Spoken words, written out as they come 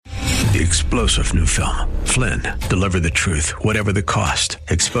the explosive new film, Flynn, Deliver the Truth, Whatever the Cost,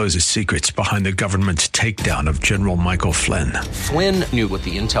 exposes secrets behind the government's takedown of General Michael Flynn. Flynn knew what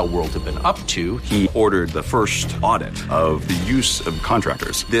the intel world had been up to. He ordered the first audit of the use of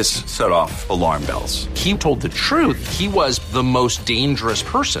contractors. This set off alarm bells. He told the truth. He was the most dangerous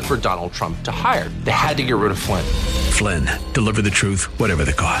person for Donald Trump to hire. They had to get rid of Flynn. Flynn, Deliver the Truth, Whatever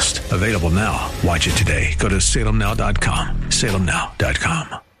the Cost. Available now. Watch it today. Go to salemnow.com.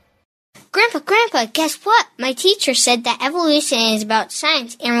 salemnow.com. Grandpa, guess what? My teacher said that evolution is about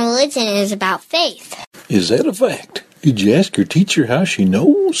science and religion is about faith. Is that a fact? Did you ask your teacher how she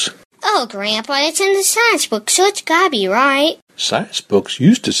knows? Oh, Grandpa, it's in the science book, so it's gotta be right. Science books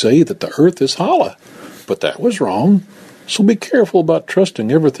used to say that the earth is hollow, but that was wrong. So be careful about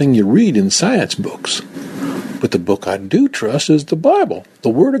trusting everything you read in science books. But the book I do trust is the Bible, the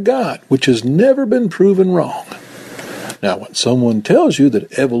Word of God, which has never been proven wrong. Now, when someone tells you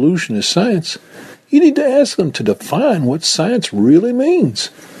that evolution is science, you need to ask them to define what science really means.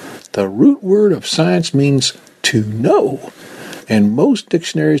 The root word of science means to know, and most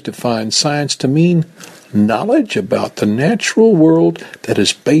dictionaries define science to mean knowledge about the natural world that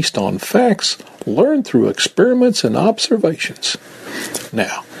is based on facts learned through experiments and observations.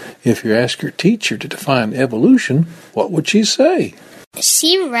 Now, if you ask your teacher to define evolution, what would she say?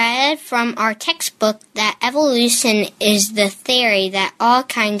 She read from our textbook that evolution is the theory that all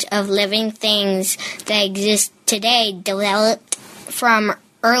kinds of living things that exist today developed from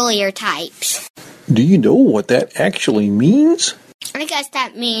earlier types. Do you know what that actually means? I guess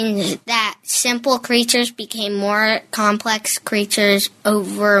that means that simple creatures became more complex creatures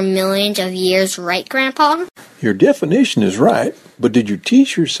over millions of years, right, Grandpa? Your definition is right, but did your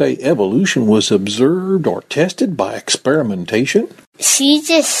teacher say evolution was observed or tested by experimentation? She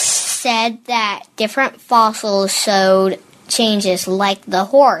just said that different fossils showed changes like the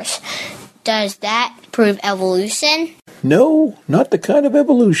horse. Does that prove evolution? No, not the kind of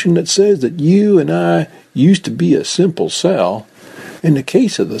evolution that says that you and I used to be a simple cell. In the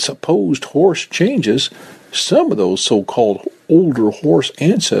case of the supposed horse changes, some of those so-called older horse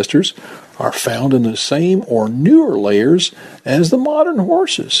ancestors are found in the same or newer layers as the modern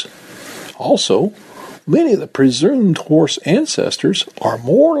horses. Also, many of the presumed horse ancestors are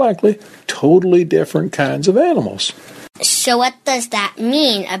more likely totally different kinds of animals. So what does that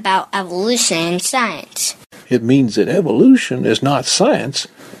mean about evolution in science? It means that evolution is not science,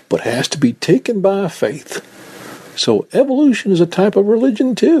 but has to be taken by faith. So evolution is a type of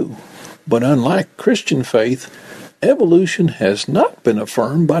religion too. But unlike Christian faith, evolution has not been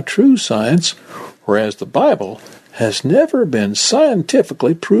affirmed by true science, whereas the Bible has never been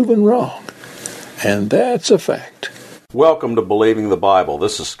scientifically proven wrong. And that's a fact. Welcome to Believing the Bible.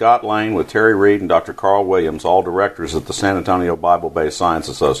 This is Scott Lane with Terry Reed and Dr. Carl Williams, all directors at the San Antonio Bible-Based Science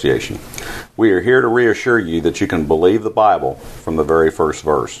Association. We are here to reassure you that you can believe the Bible from the very first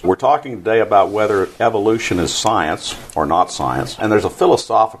verse. We're talking today about whether evolution is science or not science, and there's a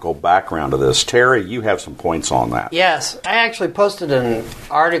philosophical background to this. Terry, you have some points on that. Yes, I actually posted an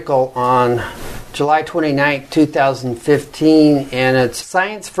article on July 29, 2015, and it's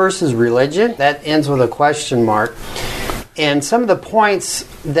Science versus Religion. That ends with a question mark. And some of the points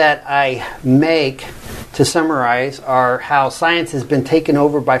that I make, to summarize, are how science has been taken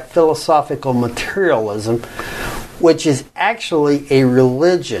over by philosophical materialism, which is actually a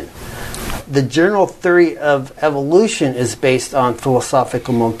religion. The general theory of evolution is based on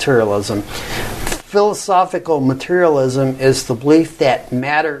philosophical materialism. Philosophical materialism is the belief that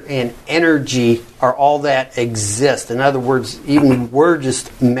matter and energy are all that exists. In other words, even we're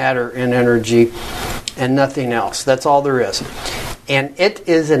just matter and energy and nothing else. That's all there is. And it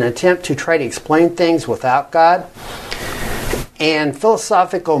is an attempt to try to explain things without God. And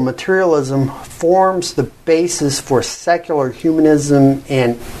philosophical materialism forms the basis for secular humanism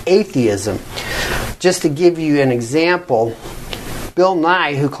and atheism. Just to give you an example, Bill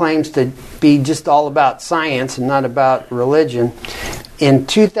Nye, who claims to be just all about science and not about religion, in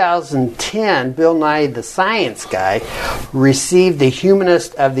 2010, Bill Nye, the Science Guy, received the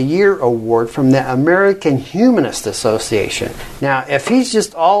Humanist of the Year award from the American Humanist Association. Now, if he's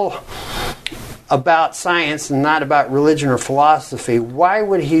just all about science and not about religion or philosophy, why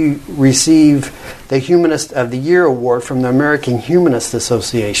would he receive the Humanist of the Year award from the American Humanist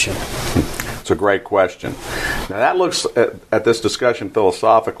Association? It's a great question. Now that looks at this discussion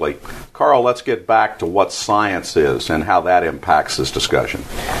philosophically. Carl, let's get back to what science is and how that impacts this discussion.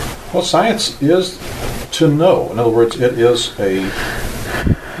 Well, science is to know. In other words, it is a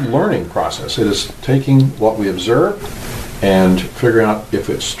learning process. It is taking what we observe and figuring out if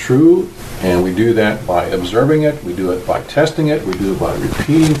it's true. And we do that by observing it, we do it by testing it, we do it by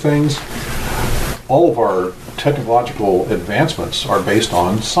repeating things. All of our technological advancements are based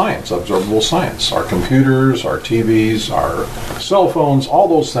on science, observable science. Our computers, our TVs, our cell phones, all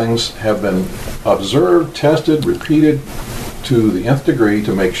those things have been observed, tested, repeated to the nth degree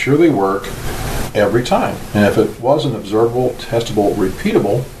to make sure they work every time. And if it wasn't observable, testable,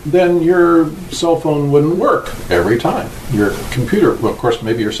 repeatable, then your cell phone wouldn't work every time. Your computer, well, of course,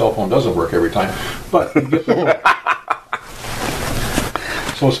 maybe your cell phone doesn't work every time, but you get the point.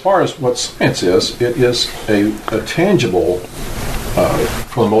 So as far as what science is, it is a tangible,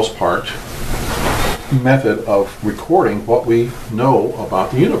 for the most part, method of recording what we know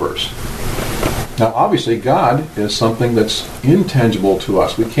about the universe. Now, obviously, God is something that's intangible to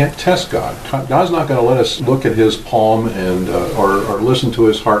us. We can't test God. God's not going to let us look at his palm and or listen to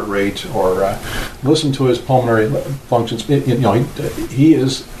his heart rate or listen to his pulmonary functions. He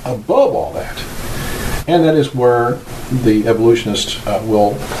is above all that. And that is where the evolutionists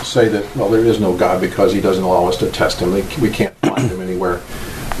will say that, well, there is no God because he doesn't allow us to test him. We can't find him anywhere.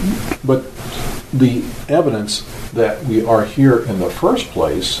 But the evidence that we are here in the first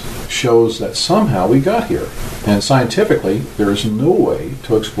place shows that somehow we got here. And scientifically, there is no way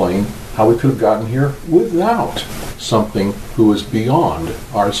to explain how we could have gotten here without something who is beyond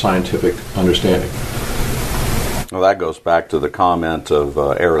our scientific understanding. Well, that goes back to the comment of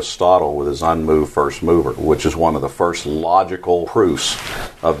Aristotle with his unmoved first mover, which is one of the first logical proofs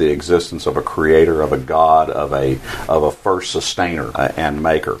of the existence of a creator, of a God, of a first sustainer and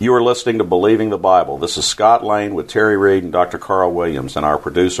maker. You are listening to Believing the Bible. This is Scott Lane with Terry Reed and Dr. Carl Williams and our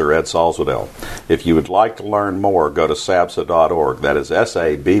producer, Ed Salzwedel. If you would like to learn more, go to sabsa.org. That is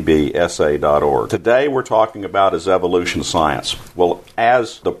SABBSA.org. Today we're talking about is evolution science. Well,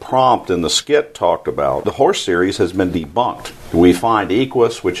 as the prompt in the skit talked about, the horse series has been debunked. We find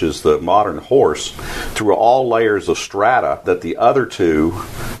Equus, which is the modern horse, through all layers of strata that the other two,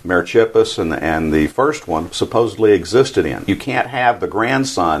 Merychippus and the first one, supposedly existed in. You can't have the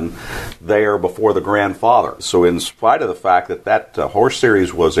grandson there before the grandfather. So in spite of the fact that horse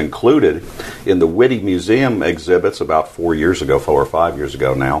series was included in the Whitty Museum exhibits about 4 or 5 years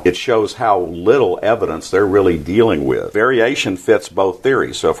ago now, it shows how little evidence they're really dealing with. Variation fits both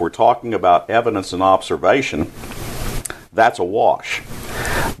theories. So if we're talking about evidence and observation, that's a wash.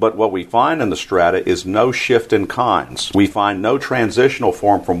 But what we find in the strata is no shift in kinds. We find no transitional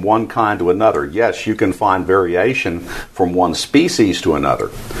form from one kind to another. Yes, you can find variation from one species to another,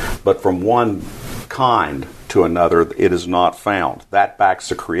 but from one kind to another, it is not found. That backs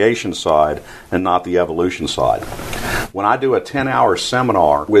the creation side and not the evolution side. When I do a 10-hour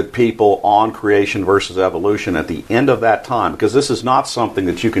seminar with people on creation versus evolution, at the end of that time, because this is not something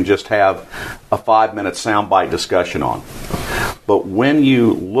that you can just have a 5-minute soundbite discussion on. But when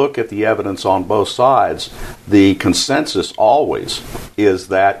you look at the evidence on both sides, the consensus always is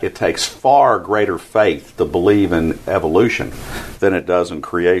that it takes far greater faith to believe in evolution than it does in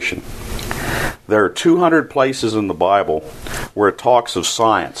creation. There are 200 places in the Bible where it talks of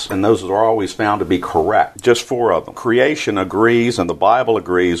science, and those are always found to be correct. Just 4 of them. Creation agrees, and the Bible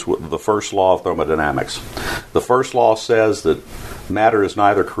agrees with the first law of thermodynamics. The first law says that matter is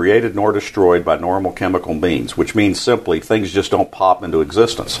neither created nor destroyed by normal chemical means, which means simply things just don't pop into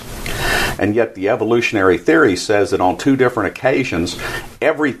existence. And yet the evolutionary theory says that on 2 different occasions,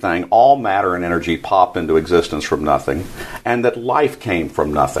 everything, all matter and energy, popped into existence from nothing, and that life came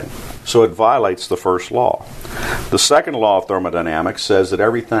from nothing. So it violates the first law. The second law of thermodynamics says that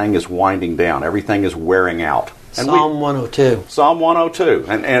everything is winding down, everything is wearing out. And Psalm 102. Psalm 102.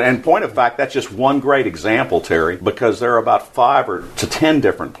 And point of fact, that's just one great example, Terry, because there are about 5 to 10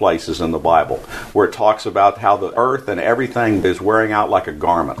 different places in the Bible where it talks about how the earth and everything is wearing out like a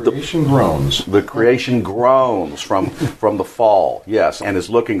garment. Creation groans. The creation groans from the fall, yes, and is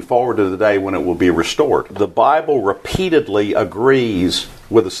looking forward to the day when it will be restored. The Bible repeatedly agrees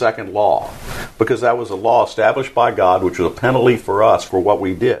with the second law, because that was a law established by God, which was a penalty for us for what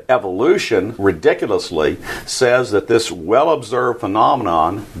we did. Evolution, ridiculously, says that this well-observed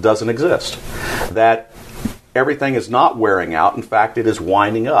phenomenon doesn't exist, that everything is not wearing out. In fact, it is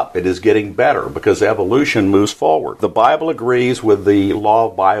winding up. It is getting better because evolution moves forward. The Bible agrees with the law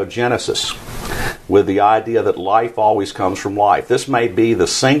of biogenesis, with the idea that life always comes from life. This may be the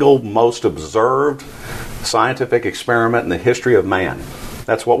single most observed scientific experiment in the history of man.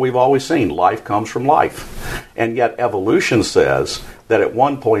 That's what we've always seen. Life comes from life. And yet evolution says that at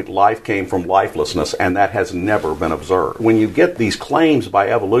one point life came from lifelessness, and that has never been observed. When you get these claims by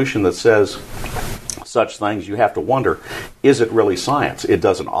evolution that says such things, you have to wonder, is it really science? It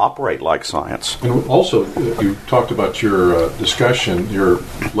doesn't operate like science. And also, you talked about your discussion, your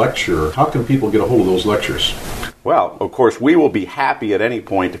lecture. How can people get a hold of those lectures? Well, of course, we will be happy at any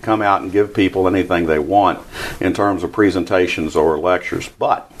point to come out and give people anything they want in terms of presentations or lectures.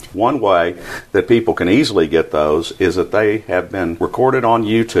 But one way that people can easily get those is that they have been recorded on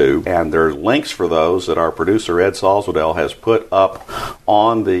YouTube, and there are links for those that our producer Ed Salzwedel has put up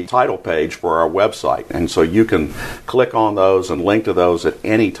on the title page for our website. And so you can click on those and link to those at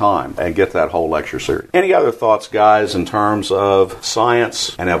any time and get that whole lecture series. Any other thoughts, guys, in terms of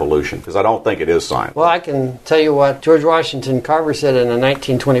science and evolution? Because I don't think it is science. Well, I can tell you what George Washington Carver said in a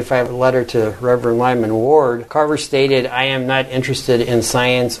 1925 letter to Reverend Lyman Ward. Carver stated, "I am not interested in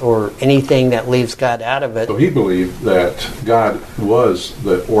science or anything that leaves God out of it." So he believed that God was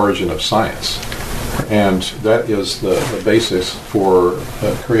the origin of science. And that is the basis for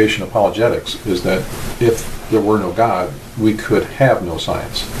creation apologetics, is that if there were no God, we could have no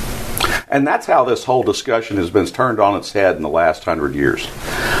science. And that's how this whole discussion has been turned on its head in the last 100 years.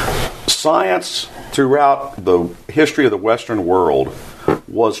 Science, throughout the history of the Western world,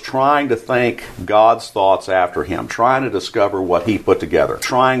 was trying to think God's thoughts after him, trying to discover what he put together,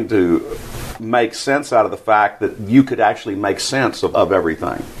 trying to make sense out of the fact that you could actually make sense of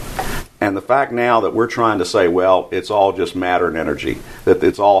everything. And the fact now that we're trying to say, well, it's all just matter and energy, that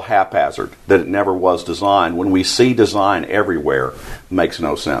it's all haphazard, that it never was designed, when we see design everywhere, makes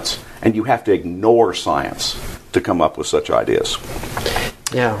no sense. And you have to ignore science to come up with such ideas.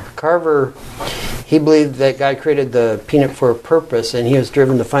 Yeah, Carver, he believed that God created the peanut for a purpose, and he was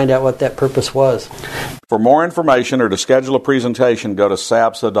driven to find out what that purpose was. For more information or to schedule a presentation, go to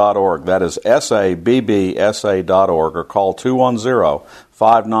sabsa.org. That is sabbsa.org, or call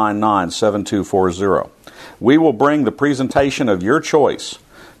 210-599-7240. We will bring the presentation of your choice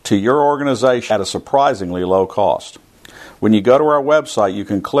to your organization at a surprisingly low cost. When you go to our website, you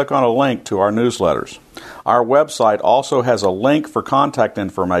can click on a link to our newsletters. Our website also has a link for contact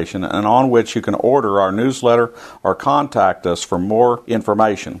information, and on which you can order our newsletter or contact us for more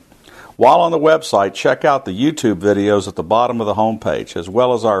information. While on the website, check out the YouTube videos at the bottom of the homepage, as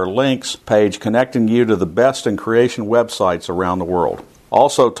well as our links page connecting you to the best in creation websites around the world.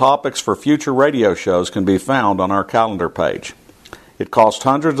 Also, topics for future radio shows can be found on our calendar page. It costs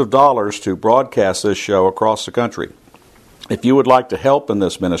hundreds of dollars to broadcast this show across the country. If you would like to help in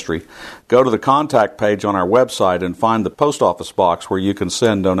this ministry, go to the contact page on our website and find the post office box where you can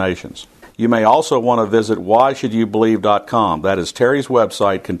send donations. You may also want to visit whyshouldyoubelieve.com. That is Terry's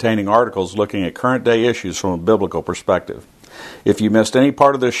website containing articles looking at current day issues from a biblical perspective. If you missed any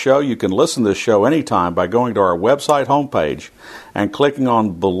part of this show, you can listen to this show anytime by going to our website homepage and clicking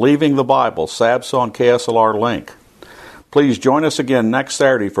on Believing the Bible, SABSA on KSLR link. Please join us again next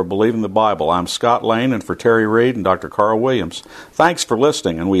Saturday for Believing the Bible. I'm Scott Lane, and for Terry Reed and Dr. Carl Williams, thanks for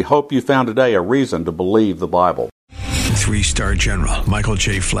listening, and we hope you found today a reason to believe the Bible. 3-star General Michael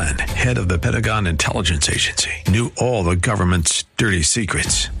J. Flynn, head of the Pentagon Intelligence Agency, knew all the government's dirty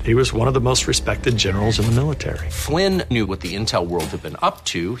secrets. He was one of the most respected generals in the military. Flynn knew what the intel world had been up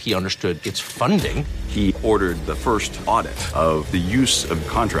to. He understood its funding. He ordered the first audit of the use of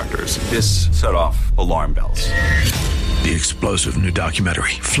contractors. This set off alarm bells. The explosive new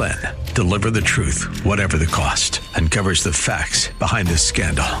documentary, Flynn, Deliver the Truth, Whatever the Cost, uncovers the facts behind this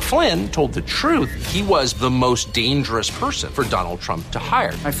scandal. Flynn told the truth. He was the most dangerous person for Donald Trump to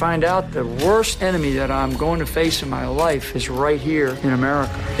hire. I find out the worst enemy that I'm going to face in my life is right here in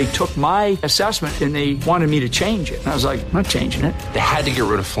America. They took my assessment and they wanted me to change it. And I was like, I'm not changing it. They had to get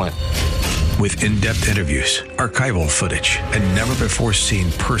rid of Flynn. With in-depth interviews, archival footage, and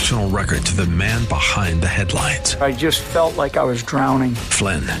never-before-seen personal records of the man behind the headlines. I just felt like I was drowning.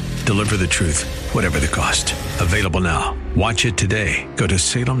 Flynn, Deliver the Truth, Whatever the Cost. Available now. Watch it today. Go to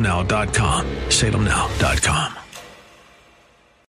salemnow.com. salemnow.com.